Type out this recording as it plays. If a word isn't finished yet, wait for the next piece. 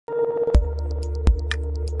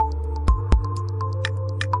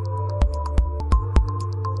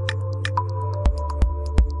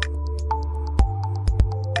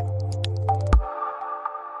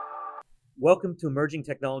Welcome to Emerging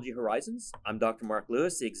Technology Horizons. I'm Dr. Mark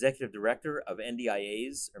Lewis, the Executive Director of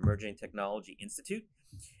NDIA's Emerging Technology Institute.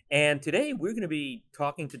 And today we're going to be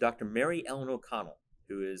talking to Dr. Mary Ellen O'Connell,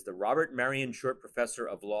 who is the Robert Marion Short Professor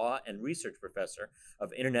of Law and Research Professor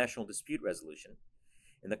of International Dispute Resolution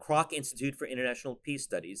in the Kroc Institute for International Peace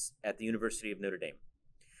Studies at the University of Notre Dame.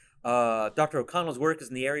 Dr. O'Connell's work is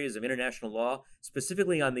in the areas of international law,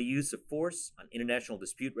 specifically on the use of force, on international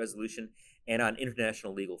dispute resolution, and on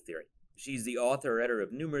international legal theory. She's the author or editor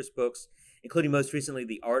of numerous books, including most recently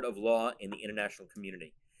The Art of Law in the International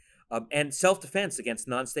Community, and Self-Defense Against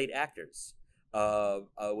Non-State Actors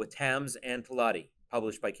with Tams and Talati,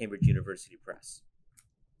 published by Cambridge University Press.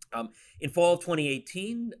 In fall of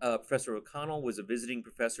 2018, Professor O'Connell was a visiting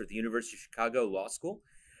professor at the University of Chicago Law School.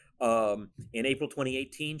 In April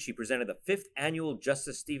 2018, she presented the 5th annual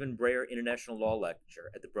Justice Stephen Breyer International Law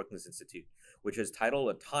Lecture at the Brookings Institute, which is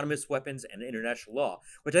titled Autonomous Weapons and International Law,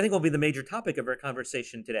 which I think will be the major topic of our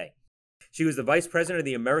conversation today. She was the vice president of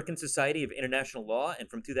the American Society of International Law, and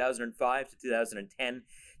from 2005 to 2010,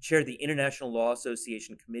 chaired the International Law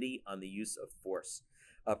Association Committee on the Use of Force.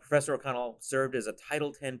 Professor O'Connell served as a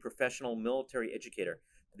Title X professional military educator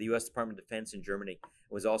for the U.S. Department of Defense in Germany,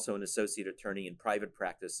 and was also an associate attorney in private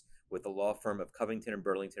practice with the law firm of Covington and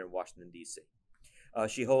Burlington in Washington, D.C.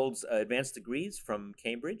 She holds advanced degrees from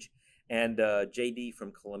Cambridge and JD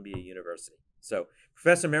from Columbia University. So,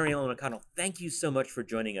 Professor Mary Ellen O'Connell, thank you so much for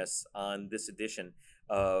joining us on this edition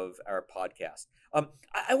of our podcast.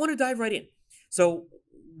 I want to dive right in. So,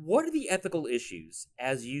 what are the ethical issues,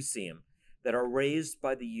 as you see them, that are raised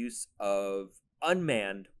by the use of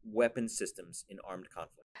unmanned weapon systems in armed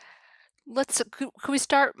conflict? Could we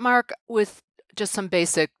start, Mark, with just some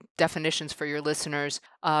basic definitions for your listeners?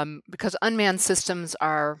 Because unmanned systems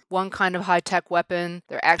are one kind of high-tech weapon.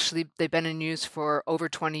 They've been in use for over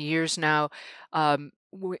 20 years now. And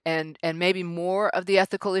maybe more of the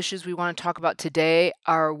ethical issues we want to talk about today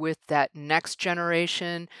are with that next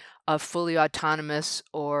generation of fully autonomous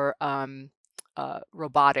or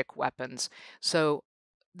robotic weapons. So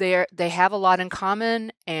they have a lot in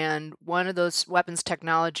common, and one of those weapons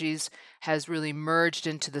technologies has really merged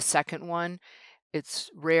into the second one. It's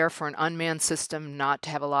rare for an unmanned system not to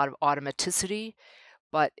have a lot of automaticity,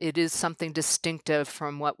 but it is something distinctive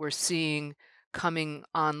from what we're seeing coming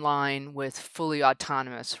online with fully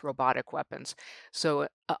autonomous robotic weapons. So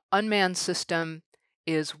an unmanned system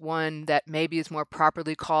is one that maybe is more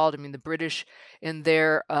properly called. I mean, the British, in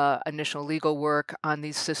their initial legal work on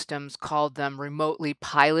these systems, called them remotely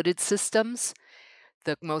piloted systems.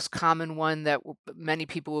 The most common one that many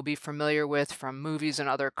people will be familiar with from movies and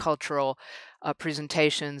other cultural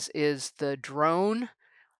presentations is the drone,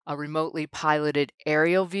 a remotely piloted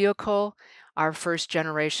aerial vehicle. Our first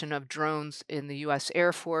generation of drones in the U.S.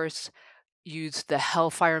 Air Force used the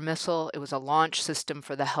Hellfire missile. It was a launch system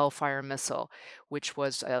for the Hellfire missile, which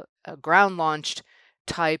was a ground-launched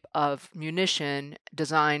type of munition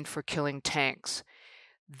designed for killing tanks.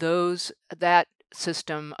 That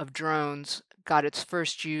system of drones got its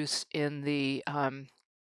first use in the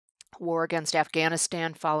war against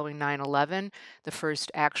Afghanistan following 9/11, the first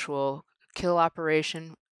actual kill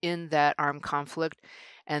operation in that armed conflict.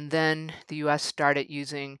 And then the U.S. started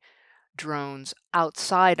using drones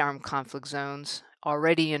outside armed conflict zones.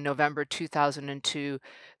 Already in November 2002,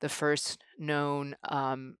 the first known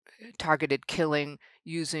targeted killing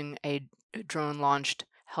using a drone-launched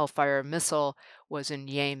Hellfire missile was in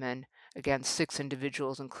Yemen against 6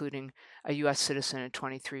 individuals, including a U.S. citizen and a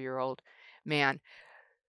 23-year-old man.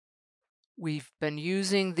 We've been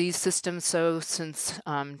using these systems since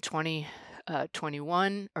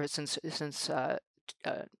 2021, or since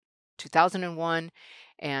 2001,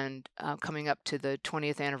 and coming up to the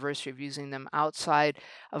 20th anniversary of using them outside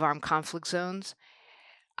of armed conflict zones.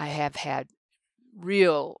 I have had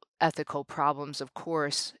real ethical problems, of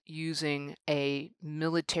course, using a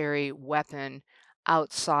military weapon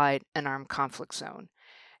outside an armed conflict zone.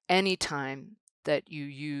 Anytime that you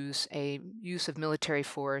use of military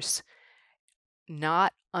force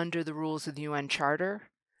not under the rules of the UN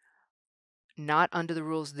Charter, not under the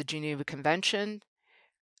rules of the Geneva Convention,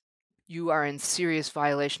 you are in serious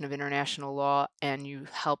violation of international law, and you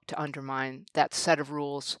help to undermine that set of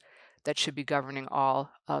rules that should be governing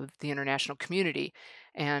all of the international community.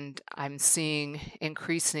 And I'm seeing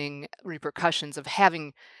increasing repercussions of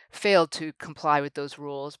having failed to comply with those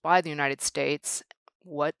rules by the United States.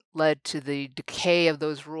 What led to the decay of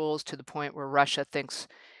those rules to the point where Russia thinks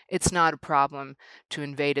it's not a problem to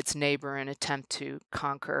invade its neighbor and attempt to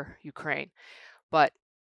conquer Ukraine. But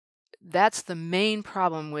that's the main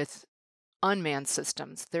problem with unmanned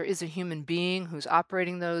systems. There is a human being who's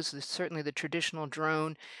operating those. There's certainly the traditional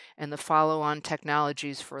drone and the follow-on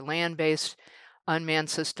technologies for land-based unmanned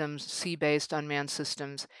systems, sea-based unmanned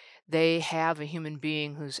systems. They have a human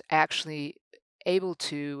being who's actually able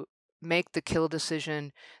to make the kill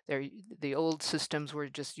decision. The old systems were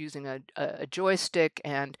just using a joystick,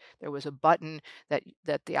 and there was a button that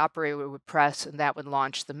the operator would press, and that would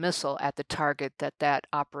launch the missile at the target that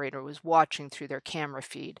operator was watching through their camera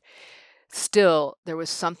feed. Still, there was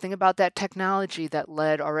something about that technology that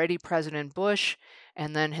led already President Bush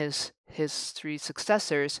and then his three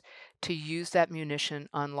successors to use that munition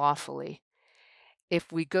unlawfully.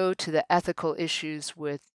 If we go to the ethical issues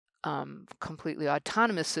with completely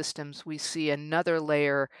autonomous systems, we see another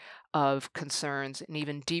layer of concerns, an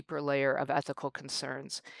even deeper layer of ethical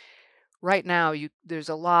concerns. Right now, there's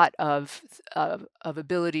a lot of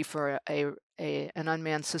ability for an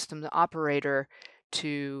unmanned system operator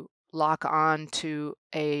to lock on to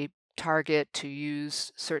a target, to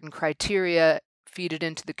use certain criteria, feed it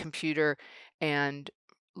into the computer, and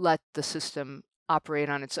let the system operate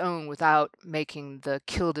on its own without making the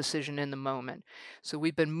kill decision in the moment. So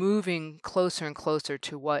we've been moving closer and closer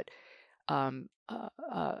to what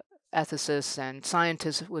ethicists and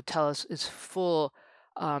scientists would tell us is full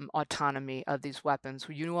autonomy of these weapons.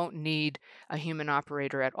 You won't need a human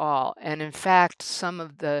operator at all. And in fact, some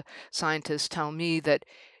of the scientists tell me that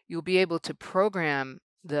you'll be able to program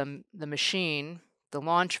the machine, the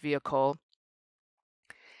launch vehicle,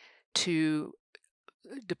 to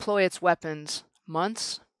deploy its weapons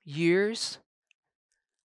months, years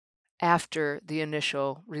after the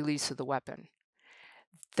initial release of the weapon.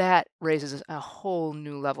 That raises a whole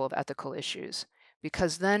new level of ethical issues,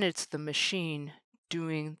 because then it's the machine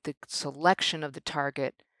doing the selection of the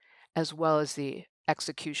target as well as the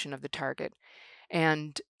execution of the target.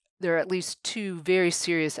 And there are at least two very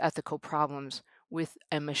serious ethical problems with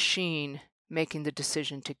a machine making the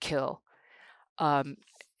decision to kill.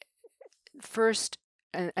 First,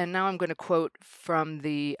 and now I'm going to quote from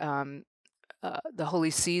the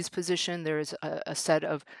Holy See's position. There is a set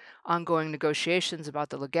of ongoing negotiations about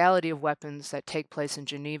the legality of weapons that take place in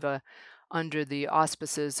Geneva under the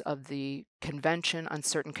auspices of the Convention on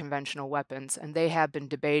Certain Conventional Weapons, and they have been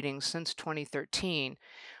debating since 2013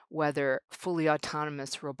 whether fully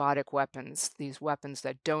autonomous robotic weapons, these weapons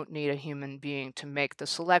that don't need a human being to make the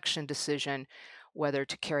selection decision whether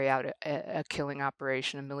to carry out a killing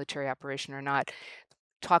operation, a military operation or not.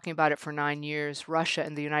 Talking about it for 9 years. Russia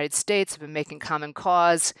and the United States have been making common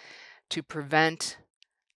cause to prevent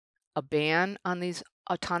a ban on these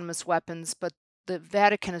autonomous weapons, but the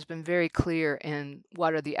Vatican has been very clear in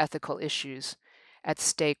what are the ethical issues at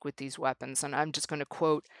stake with these weapons. And I'm just going to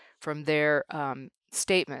quote from their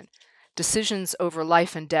statement. Decisions over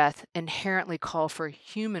life and death inherently call for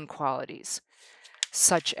human qualities,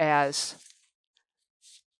 such as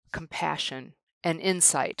compassion and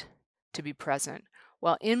insight to be present.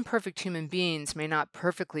 While imperfect human beings may not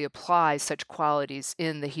perfectly apply such qualities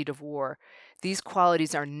in the heat of war, these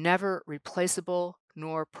qualities are never replaceable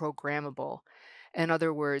nor programmable. In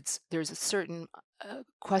other words, there's a certain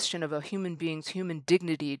question of a human being's human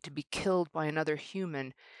dignity to be killed by another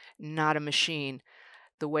human, not a machine,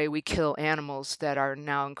 the way we kill animals that are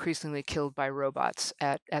now increasingly killed by robots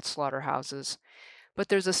at slaughterhouses. But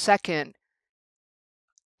there's a second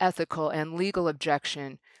ethical and legal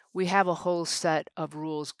objection. We have a whole set of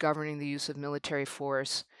rules governing the use of military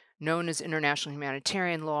force, known as international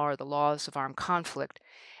humanitarian law or the laws of armed conflict.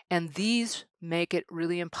 And these make it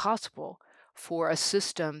really impossible for a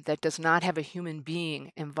system that does not have a human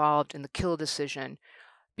being involved in the kill decision,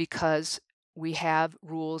 because we have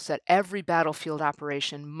rules that every battlefield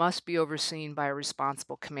operation must be overseen by a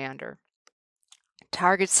responsible commander.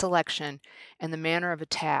 Target selection and the manner of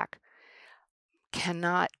attack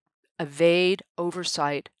cannot evade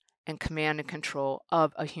oversight and command and control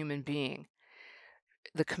of a human being.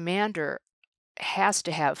 The commander has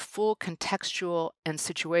to have full contextual and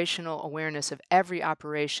situational awareness of every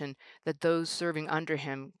operation that those serving under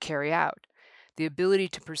him carry out. The ability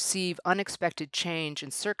to perceive unexpected change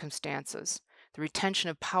in circumstances, the retention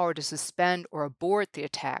of power to suspend or abort the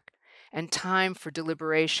attack, and time for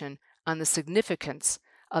deliberation on the significance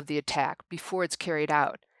of the attack before it's carried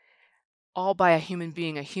out, all by a human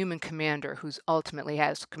being, a human commander who's ultimately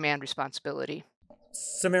has command responsibility.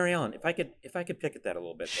 So Marianne, if I could pick at that a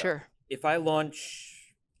little bit, Sure. though. If I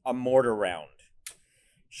launch a mortar round,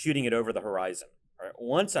 shooting it over the horizon, right,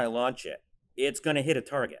 once I launch it, it's going to hit a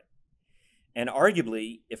target. And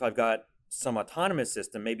arguably, if I've got some autonomous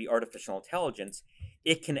system, maybe artificial intelligence,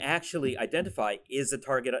 it can actually identify is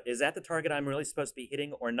that the target I'm really supposed to be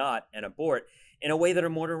hitting or not, and abort in a way that a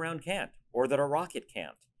mortar round can't. or that a rocket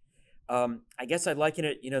can't. I guess I'd liken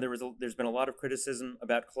it. There's been a lot of criticism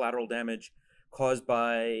about collateral damage caused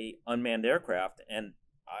by unmanned aircraft, and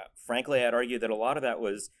frankly, I'd argue that a lot of that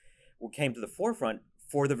was what came to the forefront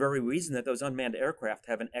for the very reason that those unmanned aircraft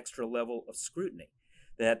have an extra level of scrutiny.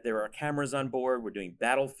 That there are cameras on board. We're doing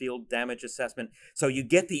battlefield damage assessment, so you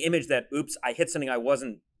get the image that, oops, I hit something I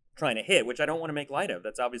wasn't trying to hit, which I don't want to make light of.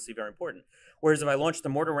 That's obviously very important. Whereas if I launch the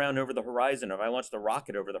mortar round over the horizon, if I launch the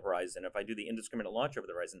rocket over the horizon, if I do the indiscriminate launch over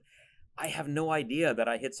the horizon, I have no idea that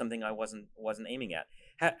I hit something I wasn't aiming at.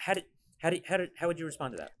 How would you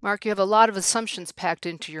respond to that? Mark, you have a lot of assumptions packed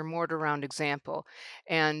into your mortar round example.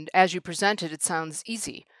 And as you presented, it sounds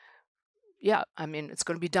easy. Yeah, I mean, it's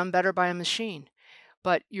going to be done better by a machine.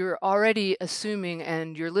 But you're already assuming,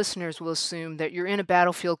 and your listeners will assume, that you're in a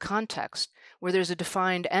battlefield context where there's a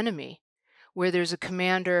defined enemy, where there's a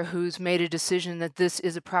commander who's made a decision that this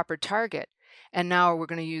is a proper target. And now we're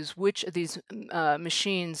going to use which of these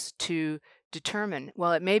machines to determine.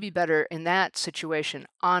 Well, it may be better in that situation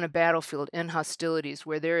on a battlefield in hostilities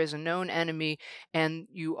where there is a known enemy and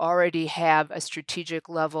you already have a strategic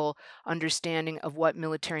level understanding of what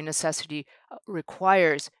military necessity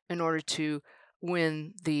requires in order to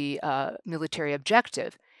win the military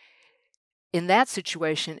objective. In that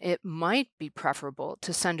situation, it might be preferable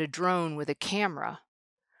to send a drone with a camera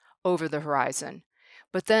over the horizon,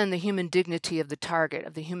 but then the human dignity of the target,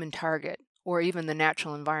 of the human target, or even the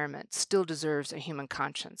natural environment still deserves a human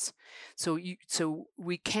conscience. So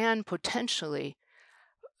we can potentially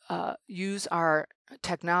use our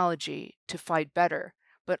technology to fight better,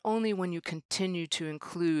 but only when you continue to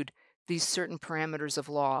include these certain parameters of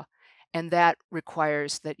law. And that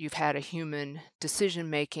requires that you've had a human decision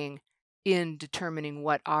making in determining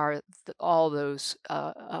what are all those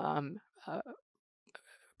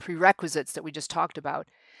prerequisites that we just talked about.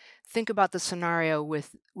 Think about the scenario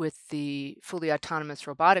with the fully autonomous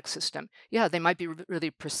robotic system. Yeah, they might be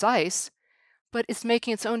really precise, but it's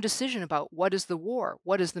making its own decision about what is the war,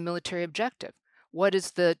 what is the military objective, what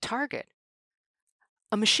is the target.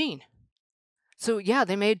 A machine. So yeah,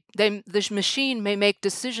 the machine may make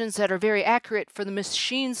decisions that are very accurate for the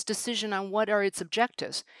machine's decision on what are its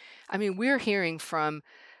objectives. I mean, we're hearing from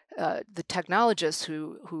the technologists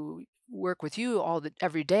who work with you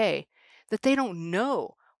every day that they don't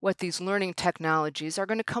know what these learning technologies are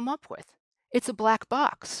going to come up with. It's a black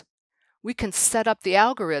box. We can set up the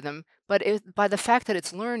algorithm, but by the fact that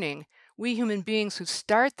it's learning, we human beings who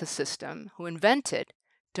start the system, who invent it,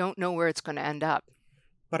 don't know where it's going to end up.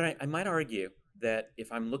 But I might argue that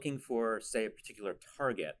if I'm looking for, say, a particular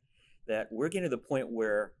target, that we're getting to the point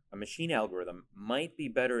where a machine algorithm might be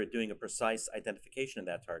better at doing a precise identification of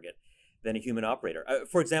that target than a human operator.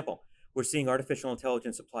 For example, we're seeing artificial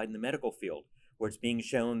intelligence applied in the medical field, where it's being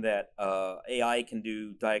shown that AI can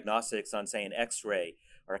do diagnostics on, say, an X-ray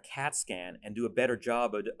or a CAT scan and do a better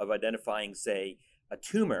job of identifying, say, a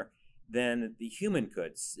tumor than the human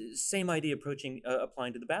could. Same idea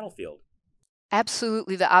applying to the battlefield.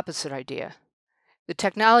 Absolutely the opposite idea. The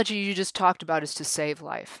technology you just talked about is to save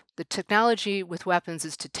life. The technology with weapons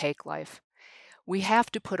is to take life. We have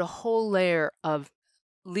to put a whole layer of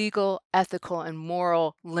legal, ethical, and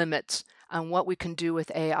moral limits on what we can do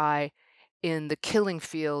with AI in the killing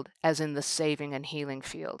field as in the saving and healing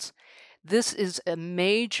fields. This is a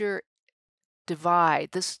major divide.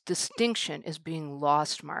 This distinction is being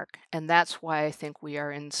lost, Mark, and that's why I think we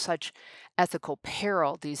are in such ethical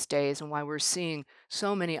peril these days and why we're seeing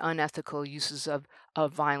so many unethical uses of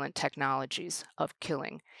violent technologies of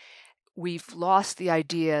killing. We've lost the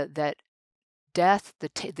idea that death,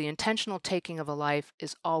 the intentional taking of a life,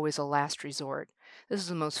 is always a last resort. This is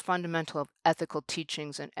the most fundamental of ethical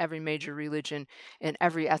teachings in every major religion, in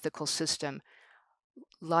every ethical system.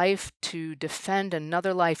 Life, to defend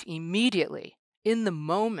another life immediately, in the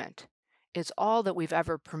moment, is all that we've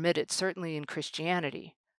ever permitted, certainly in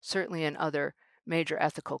Christianity, certainly in other major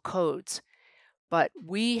ethical codes. But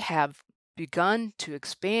we have begun to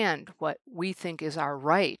expand what we think is our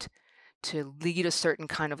right to lead a certain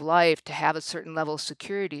kind of life, to have a certain level of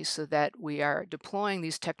security, so that we are deploying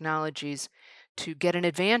these technologies to get an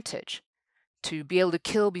advantage, to be able to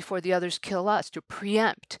kill before the others kill us, to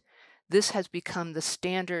preempt. This has become the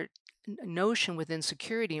standard notion within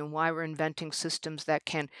security, and why we're inventing systems that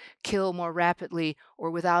can kill more rapidly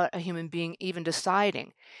or without a human being even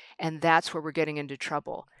deciding. And that's where we're getting into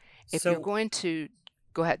trouble. If you're So going to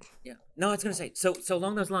go ahead. yeah, no, I was going to say, so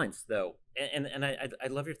along those lines, though, and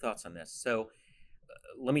I'd love your thoughts on this. So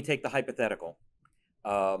let me take the hypothetical.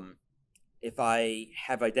 If I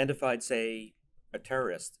have identified, say, a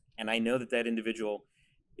terrorist, and I know that that individual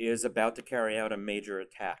is about to carry out a major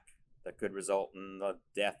attack, that could result in the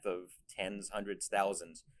death of tens, hundreds,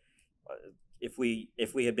 thousands. If we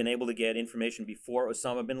had been able to get information before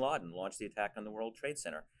Osama bin Laden launched the attack on the World Trade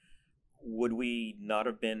Center, would we not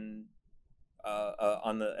have been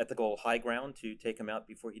on the ethical high ground to take him out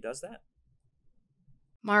before he does that?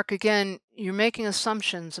 Mark, again, you're making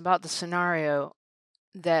assumptions about the scenario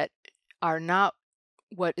that are not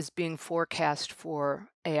what is being forecast for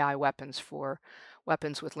AI weapons, for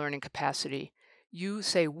weapons with learning capacity. You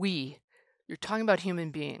say we, you're talking about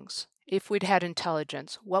human beings. If we'd had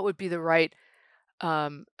intelligence, what would be the right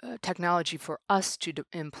technology for us to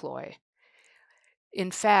employ?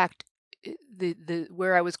 In fact, the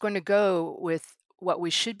where I was going to go with what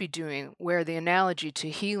we should be doing, where the analogy to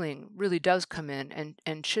healing really does come in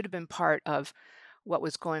and should have been part of what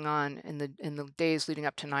was going on in the days leading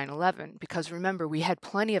up to 9/11, because remember, we had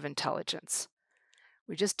plenty of intelligence.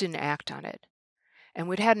 We just didn't act on it. And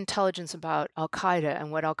we'd had intelligence about Al-Qaeda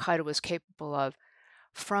and what Al-Qaeda was capable of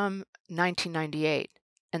from 1998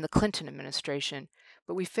 and the Clinton administration,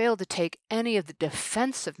 but we failed to take any of the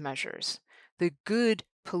defensive measures, the good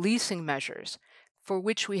policing measures, for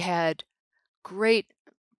which we had great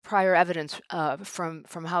prior evidence from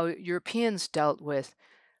how Europeans dealt with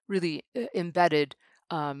really embedded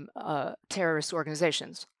terrorist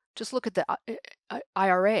organizations. Just look at the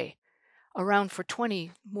IRA, around for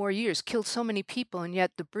 20 more years, killed so many people, and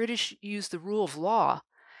yet the British used the rule of law,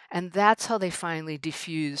 and that's how they finally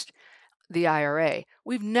defused the IRA.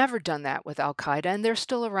 We've never done that with Al Qaeda, and they're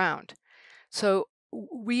still around. So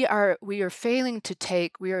we are failing to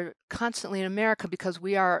take. We are constantly in America because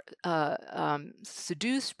we are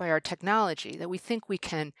seduced by our technology, that we think we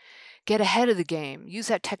can get ahead of the game, use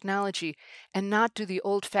that technology, and not do the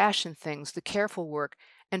old-fashioned things, the careful work,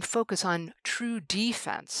 and focus on true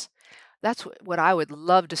defense. That's what I would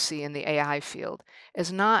love to see in the AI field,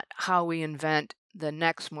 is not how we invent the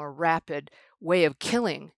next more rapid way of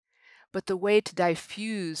killing, but the way to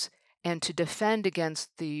diffuse and to defend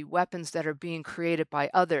against the weapons that are being created by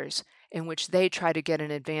others, in which they try to get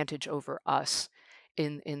an advantage over us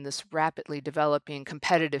in this rapidly developing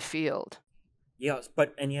competitive field. Yes,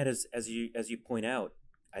 but and yet, as you point out,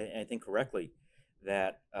 I think correctly,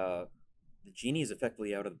 that the genie is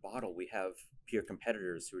effectively out of the bottle. We have peer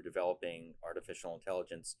competitors who are developing artificial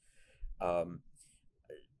intelligence. Um,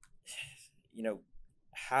 you know,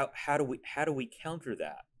 how do we counter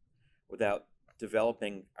that without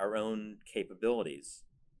developing our own capabilities?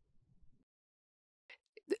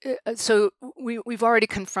 So we've already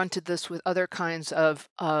confronted this with other kinds of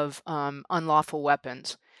unlawful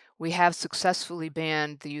weapons. We have successfully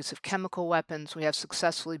banned the use of chemical weapons. We have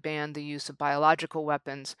successfully banned the use of biological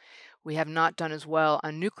weapons. We have not done as well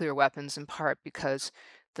on nuclear weapons, in part because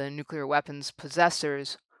the nuclear weapons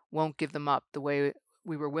possessors won't give them up the way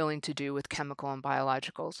we were willing to do with chemical and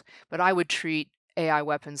biologicals. But I would treat AI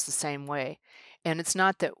weapons the same way. And it's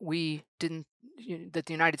not that we didn't, that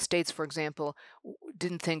the United States, for example,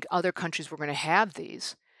 didn't think other countries were going to have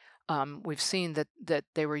these. We've seen that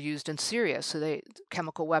they were used in Syria, so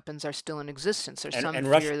chemical weapons are still in existence. There's And some and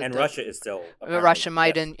Russia fear that and Russia is still apparently, Russia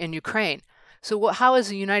might yes. in Ukraine. So how has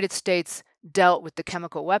the United States dealt with the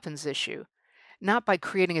chemical weapons issue? Not by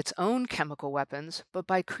creating its own chemical weapons, but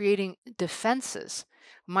by creating defenses.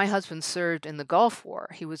 My husband served in the Gulf War.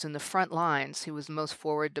 He was in the front lines. He was the most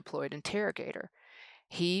forward deployed interrogator.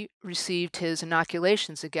 He received his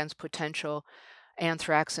inoculations against potential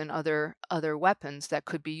anthrax and other weapons that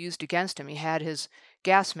could be used against him. He had his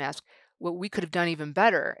gas mask. What we could have done even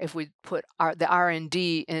better if we put the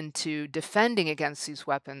R&D into defending against these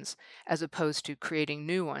weapons as opposed to creating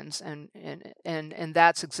new ones, and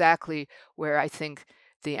that's exactly where I think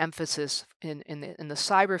the emphasis in the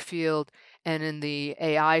cyber field and in the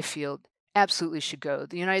AI field absolutely should go.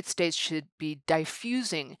 The United States should be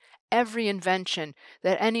diffusing every invention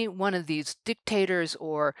that any one of these dictators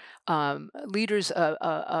or leaders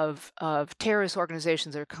of terrorist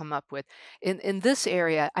organizations have come up with. In this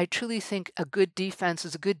area, I truly think a good defense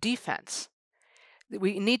is a good defense.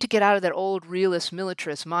 We need to get out of that old realist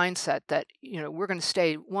militarist mindset that we're going to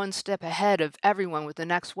stay one step ahead of everyone with the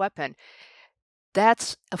next weapon.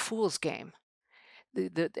 That's a fool's game.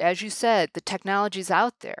 As you said, the technology's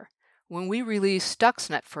out there. When we release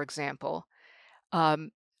Stuxnet, for example,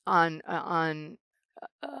 um, on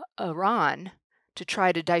Iran to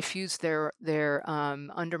try to diffuse their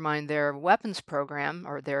undermine their weapons program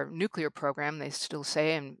or their nuclear program, they still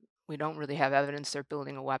say, and we don't really have evidence they're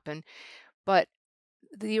building a weapon. But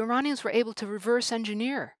the Iranians were able to reverse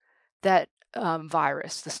engineer that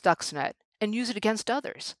virus, the Stuxnet, and use it against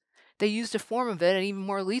others. They used a form of it, an even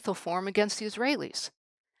more lethal form, against the Israelis.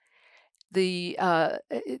 that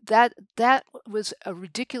was a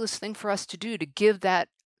ridiculous thing for us to do, to give that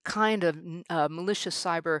kind of malicious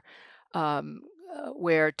cyber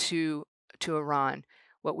ware to Iran.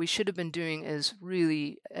 What we should have been doing is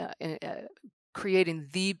really creating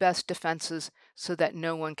the best defenses so that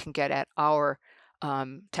no one can get at our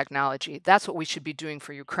technology. That's what we should be doing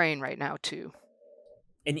for Ukraine right now too.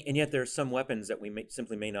 And yet there are some weapons that we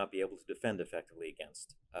simply may not be able to defend effectively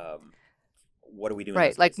against. What do we do in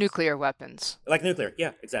Right, those like cases? nuclear weapons. Like nuclear,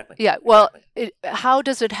 yeah, exactly. Yeah, well, Exactly. how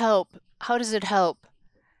does it help? How does it help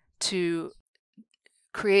to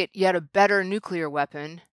create yet a better nuclear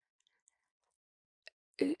weapon?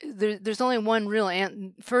 There's only one real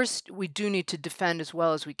answer. First, we do need to defend as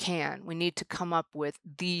well as we can. We need to come up with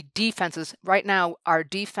the defenses. Right now, our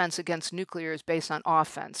defense against nuclear is based on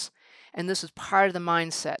offense. And this is part of the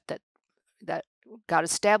mindset that got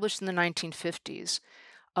established in the 1950s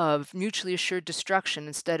of mutually assured destruction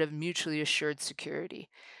instead of mutually assured security,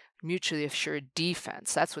 mutually assured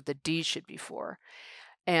defense. That's what the D should be for.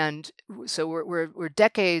 And so we're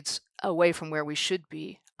decades away from where we should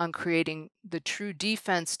be on creating the true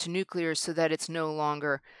defense to nuclear so that it's no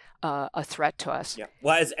longer a threat to us. Yeah.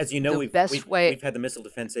 Well, as you know, The best way, we've had the Missile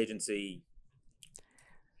Defense Agency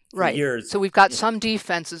for right. years. So we've got You know. some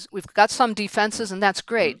defenses. We've got some defenses, and that's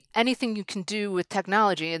great. Mhm. Anything you can do with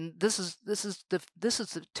technology, and this is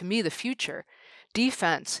to me the future.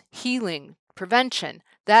 Defense, healing, prevention.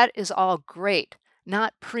 That is all great.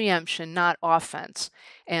 Not preemption, not offense.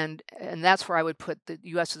 And that's where I would put the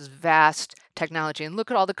U.S.'s vast technology. And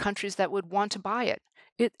look at all the countries that would want to buy it.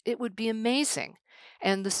 It would be amazing.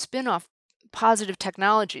 And the spin-off positive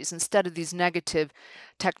technologies instead of these negative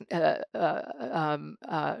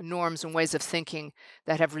norms and ways of thinking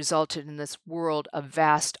that have resulted in this world of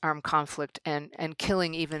vast armed conflict and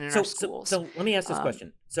killing even in our schools. So let me ask this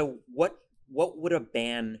question. So what would a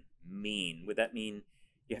ban mean? Would that mean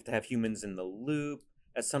you have to have humans in the loop,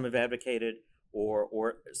 as some have advocated,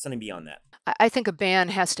 or something beyond that? I think a ban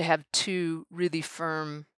has to have two really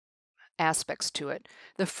firm aspects to it.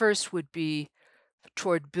 The first would be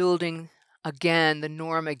toward building again the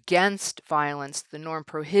norm against violence, the norm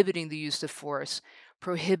prohibiting the use of force,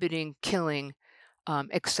 prohibiting killing,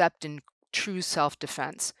 except in true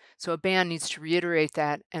self-defense. So a ban needs to reiterate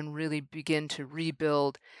that and really begin to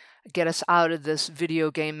rebuild, get us out of this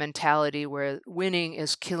video game mentality where winning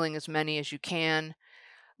is killing as many as you can,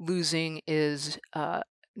 losing is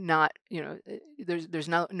not, there's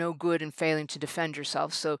no good in failing to defend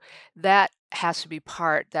yourself. So that has to be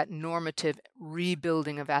part, that normative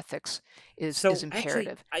rebuilding of ethics is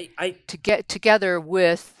imperative. Actually, I to get together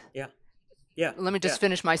with, yeah, let me yeah, just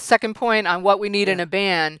finish my second point on what we need in yeah. a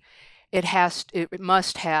ban. It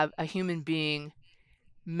must have a human being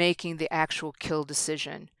making the actual kill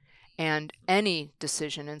decision and any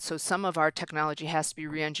decision. And so some of our technology has to be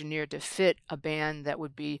re-engineered to fit a ban that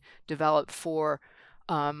would be developed for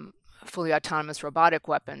fully autonomous robotic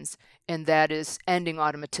weapons, and that is ending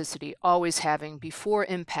automaticity, always having before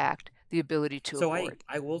impact the ability to abort.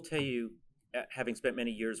 I will tell you, having spent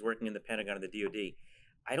many years working in the Pentagon and the DoD,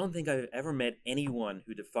 I don't think I've ever met anyone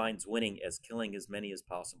who defines winning as killing as many as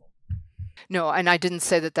possible. No, and I didn't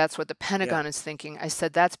say that that's what the Yeah. Pentagon is thinking. I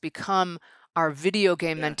said that's become our video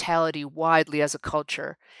game Yeah. mentality widely as a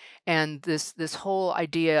culture, and this whole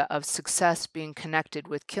idea of success being connected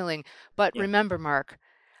with killing. But Yeah. remember, Mark,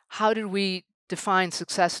 how did we define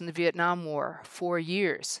success in the Vietnam War? 4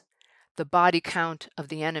 years, the body count of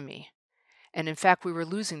the enemy, and in fact, we were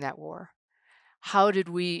losing that war. How did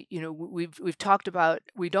we, we've talked about,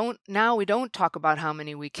 we don't talk about how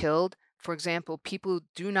many we killed. For example, people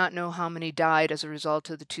do not know how many died as a result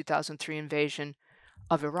of the 2003 invasion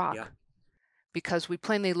of Iraq, Yeah. because we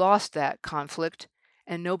plainly lost that conflict,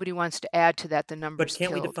 and nobody wants to add to that the numbers But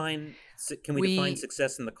can we killed. define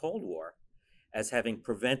success in the Cold War as having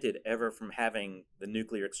prevented ever from having the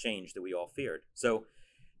nuclear exchange that we all feared? So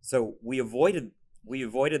we avoided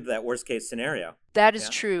that worst case scenario. That is Yeah.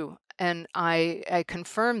 true, and I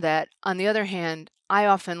confirm that. On the other hand, I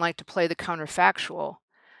often like to play the counterfactual.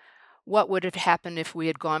 What would have happened if we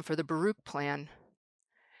had gone for the Baruch plan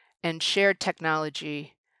and shared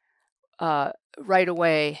technology right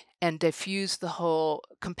away and diffuse the whole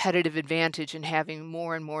competitive advantage in having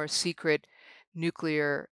more and more secret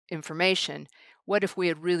nuclear information? What if we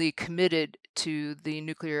had really committed to the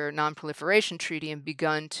Nuclear Nonproliferation Treaty and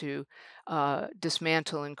begun to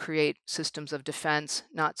dismantle and create systems of defense,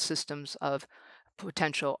 not systems of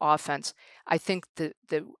potential offense? I think that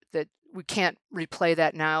we can't replay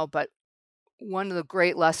that now, but one of the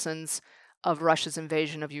great lessons of Russia's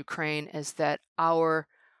invasion of Ukraine is that our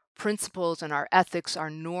principles and our ethics, our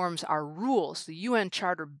norms, our rules, the UN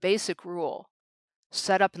Charter basic rule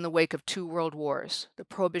set up in the wake of 2 world wars, the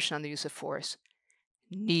prohibition on the use of force,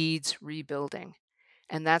 needs rebuilding.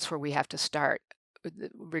 And that's where we have to start.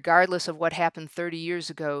 Regardless of what happened 30 years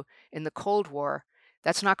ago in the Cold War,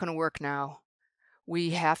 that's not going to work now.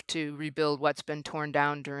 We have to rebuild what's been torn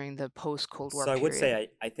down during the post-Cold War So I would period. say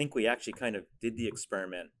I think we actually kind of did the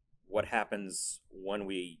experiment. What happens when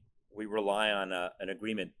we rely on an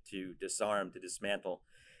agreement to disarm, to dismantle?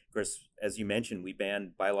 Of course, as you mentioned, we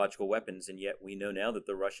banned biological weapons, and yet we know now that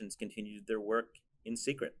the Russians continued their work in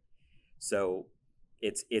secret. So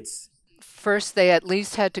it's First, they at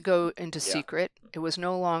least had to go into yeah, secret. It was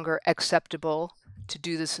no longer acceptable to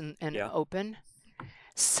do this in yeah. open.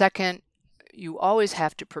 Second, you always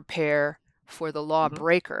have to prepare for the Hmm.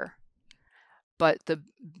 lawbreaker. But the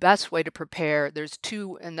best way to prepare, there's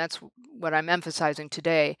two, and that's what I'm emphasizing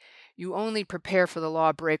today. You only prepare for the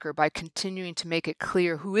lawbreaker by continuing to make it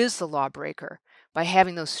clear who is the lawbreaker, by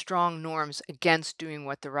having those strong norms against doing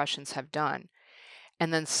what the Russians have done.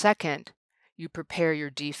 And then second, you prepare your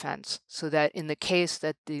defense so that in the case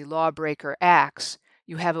that the lawbreaker acts,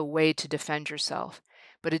 you have a way to defend yourself.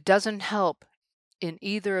 But it doesn't help in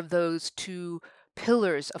either of those two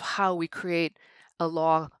pillars of how we create a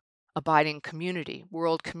law abiding community,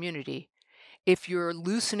 world community. If you're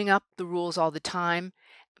loosening up the rules all the time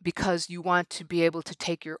because you want to be able to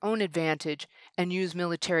take your own advantage and use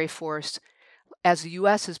military force, as the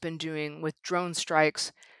US has been doing with drone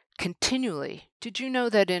strikes continually. Did you know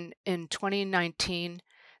that in 2019,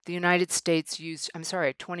 the United States used, I'm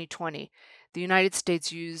sorry, 2020, the United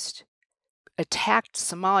States attacked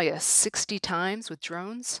Somalia 60 times with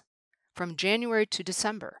drones from January to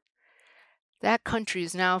December? That country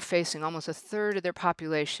is now facing almost a third of their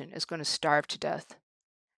population is going to starve to death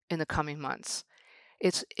in the coming months.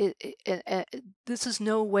 This is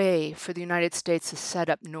no way for the United States to set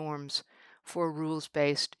up norms for a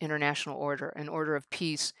rules-based international order, an order of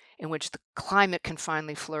peace in which the climate can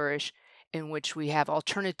finally flourish, in which we have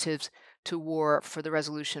alternatives to war for the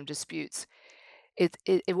resolution of disputes.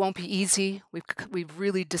 It won't be easy. We've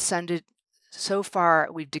really descended so far.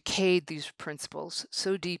 We've decayed these principles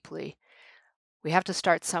so deeply. We have to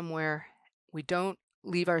start somewhere. We don't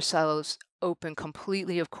leave ourselves open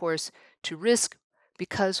completely, of course, to risk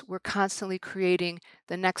because we're constantly creating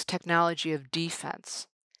the next technology of defense.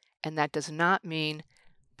 And that does not mean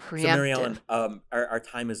So Mary Ellen, preemptive. our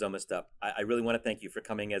time is almost up. I really want to thank you for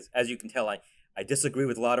coming. As you can tell, I disagree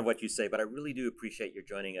with a lot of what you say, but I really do appreciate your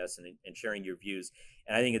joining us and sharing your views.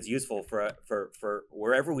 And I think it's useful for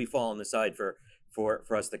wherever we fall on the side for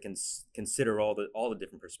us to consider all the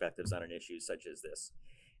different perspectives on an issue such as this.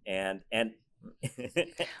 And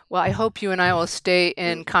Well, I hope you and I will stay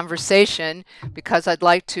in conversation because uh, I'd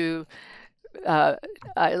like to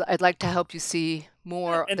help you see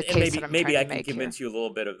more the and case that I'm maybe trying to I can make here. convince you a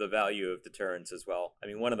little bit of the value of deterrence as well. I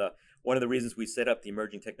mean, one of the reasons we set up the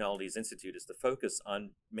Emerging Technologies Institute is to focus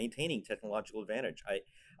on maintaining technological advantage.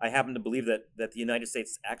 I happen to believe that the United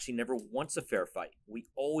States actually never wants a fair fight. We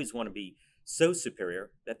always want to be so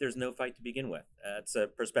superior that there's no fight to begin with. That's a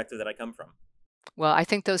perspective that I come from. Well, I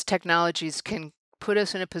think those technologies can put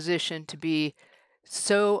us in a position to be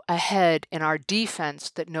so ahead in our defense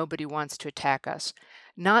that nobody wants to attack us,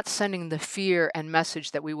 not sending the fear and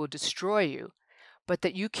message that we will destroy you, but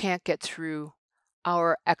that you can't get through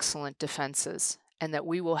our excellent defenses and that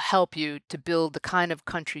we will help you to build the kind of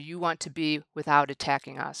country you want to be without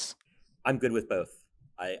attacking us. I'm good with both.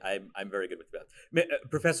 I'm very good with both.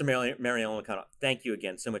 Professor Mary Ellen O'Connell, thank you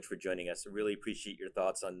again so much for joining us. I really appreciate your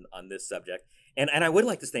thoughts on this subject, and I would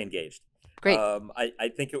like to stay engaged. Great. I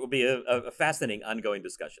think it will be a fascinating ongoing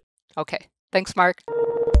discussion. Okay. Thanks, Mark.